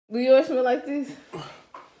Do yours smell like this?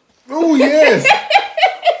 Oh, yes.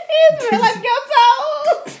 It smell like your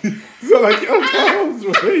toes. Smell like your toes,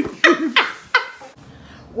 right?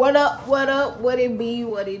 What up, what it be,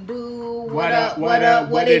 what it do? What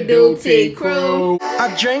it do, T-Crew?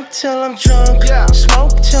 I drink till I'm drunk,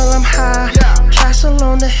 smoke till I'm high, castle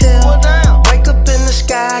on the hill, wake up in the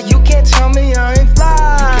sky, you can't tell me I ain't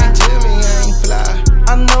fly.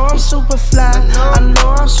 I know I'm super fly, I know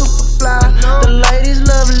I'm super fly, the ladies love.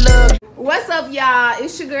 What's up, y'all?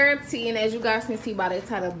 It's your girl T, and as you guys can see by the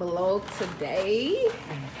title below, today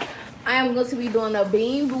I am going to be doing a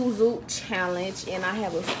Being Boozled challenge, and I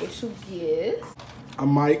have a special guest. I'm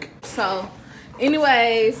Mike. So,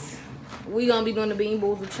 anyways, we gonna be doing the Being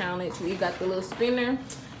Boozled challenge. We got the little spinner.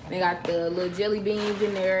 They got the little jelly beans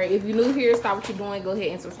in there. If you're new here, stop what you're doing. Go ahead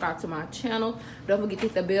and subscribe to my channel. Don't forget to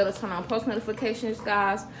hit the bell to turn on post notifications,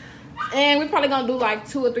 guys. And we're probably gonna do like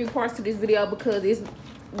 2 or 3 parts to this video because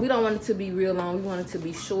we don't want it to be real long. We want it to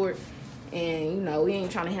be short. And, you know, we ain't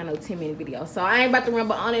trying to have no 10-minute video. So, I ain't about to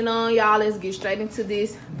ramble on and on, y'all. Let's get straight into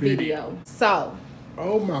this video. So,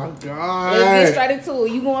 oh, my God. let's get straight into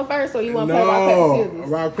it. You going first or you want to play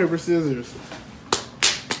rock, paper, scissors? Rock, paper, scissors.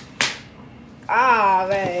 Ah,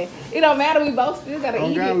 man. It don't matter. We both still got to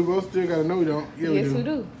eat it. We both still got to know we don't. Yeah, yes, we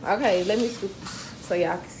do. Okay, let me scoop so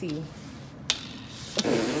y'all can see.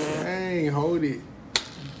 Dang, hold it.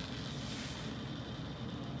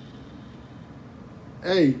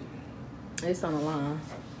 Hey. It's on the line.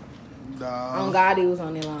 Nah. On God, it was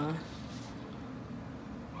on the line.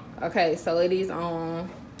 Okay, so it is on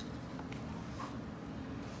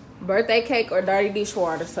birthday cake or dirty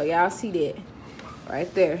dishwater. So y'all see that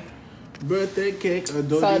right there. Birthday cake or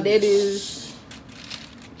dirty. So that is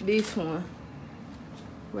this one,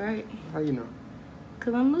 right? How you know?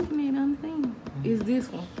 Cause I'm looking at it on the thing. It's this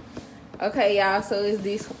one. Okay, y'all. So it's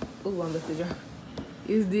this one. Ooh, I'm looking at y'all.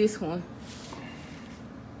 It's this one.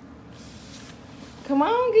 Come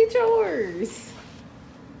on, get yours.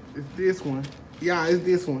 It's this one. Yeah, it's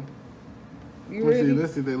this one. You ready?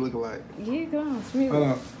 Let's see what they look like. Yeah, go on. Smell Hold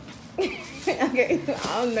on. Okay,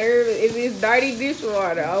 I'm nervous. If it's dirty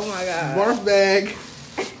dishwater, oh my God. Barf bag.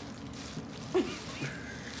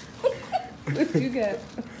 What you got?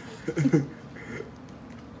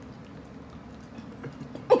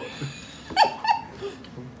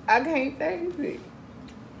 I can't taste it.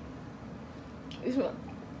 It's what?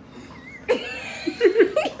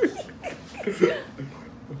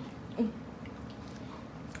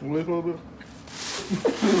 What's a little bit?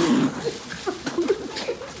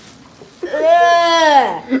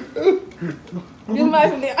 You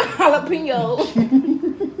might be jalapeno.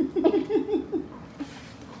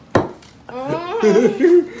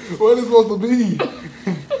 What is it supposed to be?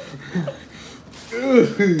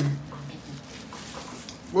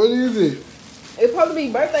 What is it? It's supposed to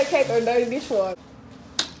be birthday cake or dirty dishwater.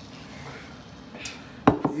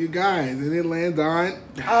 You guys, and it lands on.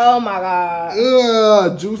 Oh my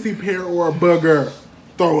God. Juicy pear or a booger.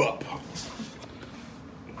 Throw up.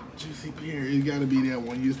 Juicy pear, it gotta be that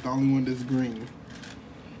one. You're the only one that's green.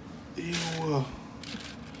 Ew.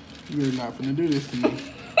 You're not finna do this to me.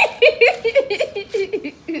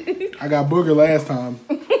 I got booger last time.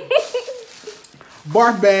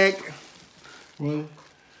 Barf bag. What?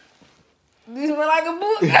 This smell like a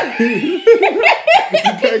booger. You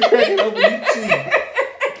can't crack it open your cheek.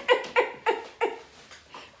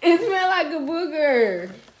 It smell like a booger.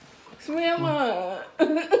 Smell mine.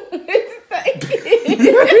 It's stinky.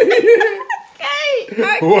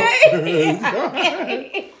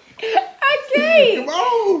 I can't. Come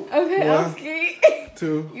on. Okay, 1, I'm scared.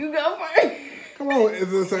 2. You go first. Come on,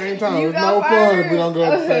 it's the same time. You It's go no fun if we don't go at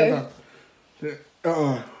the same first.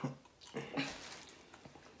 time.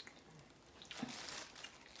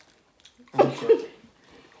 I'm sorry.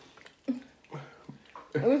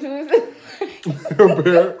 Which one is it?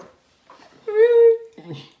 Bear.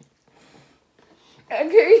 Really?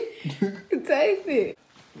 Okay. Taste it.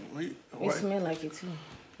 Wait, It smell like it too.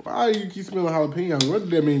 why do you keep smelling jalapenos? What does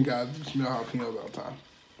that mean, guys? You smell jalapenos all the time.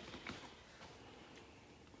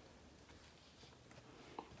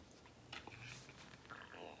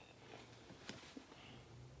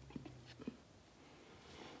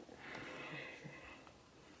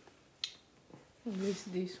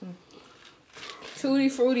 This one. Tutti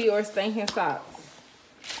Frutti or stinking socks.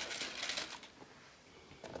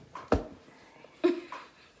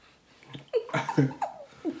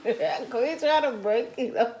 Quit trying to break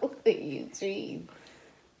it up with you, cheese.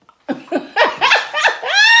 You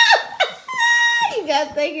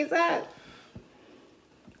got stinking socks.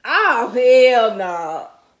 Oh, hell no.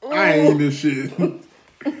 I ain't eating this shit.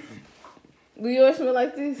 Do yours smell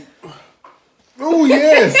like this? Oh,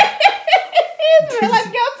 yes. It smell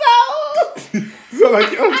like your toes. Smell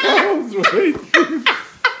like your toes, right?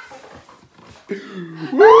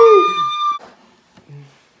 Woo.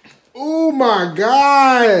 Oh, my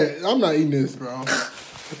God. I'm not eating this, bro.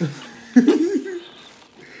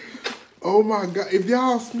 Oh, my God. If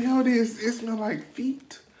y'all smell this, it smells like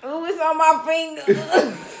feet. Oh, it's on my finger.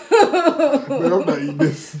 Man, I'm not eating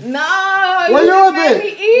this. No, Why you y'all made me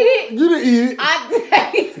eat it. You didn't eat it. I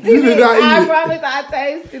tasted You did not eat I it. promise I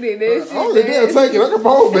tasted it. That shit Oh, damn, take it. I can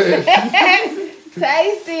bowl, man.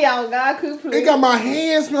 tasty, oh God, could please. It got my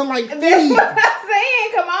hands smell like feet. That's what I'm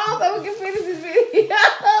saying. Come on, so we can finish this video.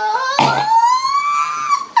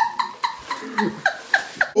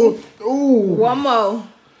 Ooh. One more.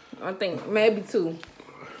 I think maybe two.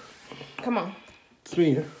 Come on.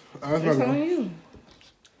 Spin. It's on you.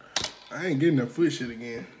 I ain't getting that foot shit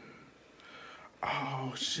again.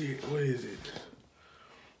 Oh, shit. What is it?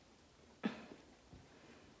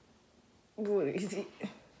 What is it?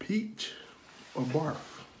 Peach or barf?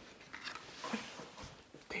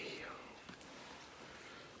 Damn.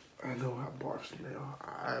 I know how barf smell.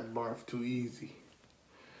 I barf too easy.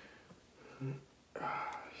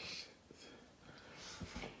 Ah, shit.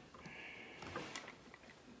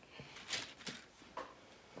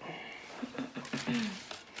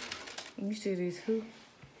 You said it's who?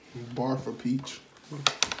 Barf or peach?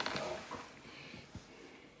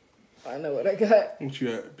 I know what I got. What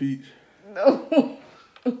you got? Peach? No.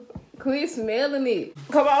 Quit smelling it.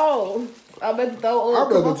 Come on. I better throw up.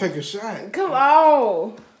 I'd rather take a shot. Come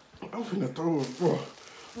on. I'm finna throw it. Bro.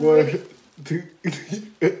 1, 2,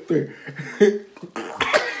 3.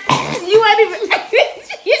 You ain't even.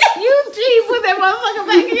 You cheat. Put that motherfucker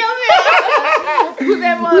back in your mouth. Put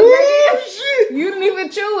that motherfucker back in. Shit. You didn't even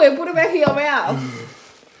chew it. Put it back in your mouth.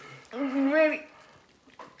 You ready?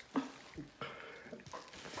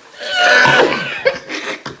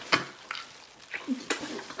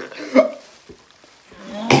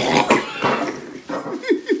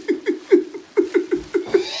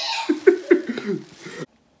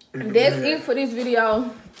 That's it for this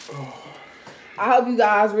video. I hope you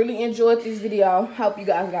guys really enjoyed this video. Hope you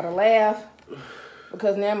guys got a laugh.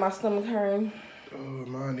 Because now my stomach hurting. Oh,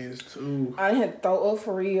 mine is too. I had to throw up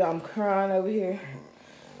for real. I'm crying over here.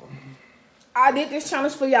 I did this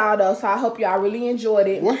challenge for y'all though, so I hope y'all really enjoyed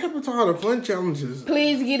it. What happened to all the fun challenges?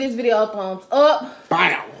 Please give this video a thumbs up.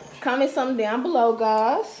 Bow. Comment something down below,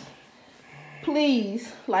 guys.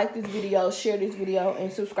 Please like this video, share this video,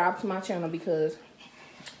 and subscribe to my channel because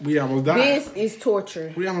we almost died. this is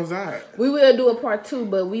torture. We almost died. We will do a part 2,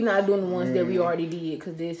 but we not doing the ones that we already did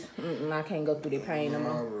because this, I can't go through the pain no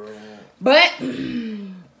more. But,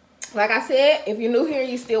 like I said, if you're new here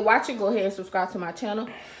and you still watching, go ahead and subscribe to my channel.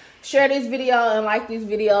 Share this video and like this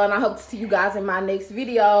video, and I hope to see you guys in my next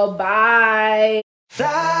video. Bye. Fly,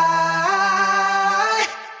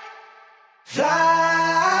 fly.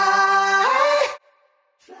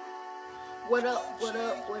 What up, what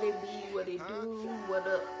up, what it be, what it do, what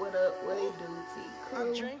up, what it do, T.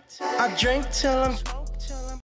 I drink till I'm